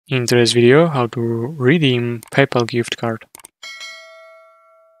In today's video, how to redeem PayPal gift card.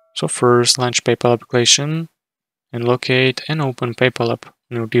 So first, launch PayPal application and locate and open PayPal app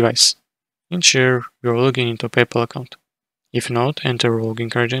on your device. Ensure you're logging into a PayPal account. If not, enter login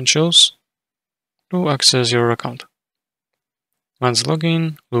credentials to access your account. Once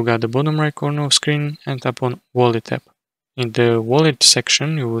login, look at the bottom right corner of screen and tap on Wallet tab. In the Wallet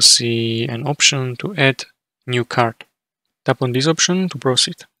section, you will see an option to add new card. Tap on this option to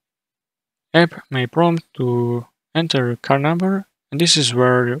proceed. App may prompt to enter card number, and this is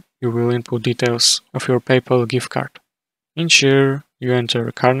where you will input details of your PayPal gift card. Ensure you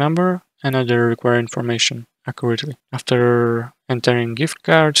enter card number and other required information accurately. After entering gift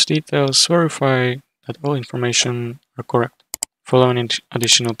card's details, verify that all information are correct. Follow any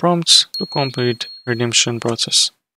additional prompts to complete redemption process.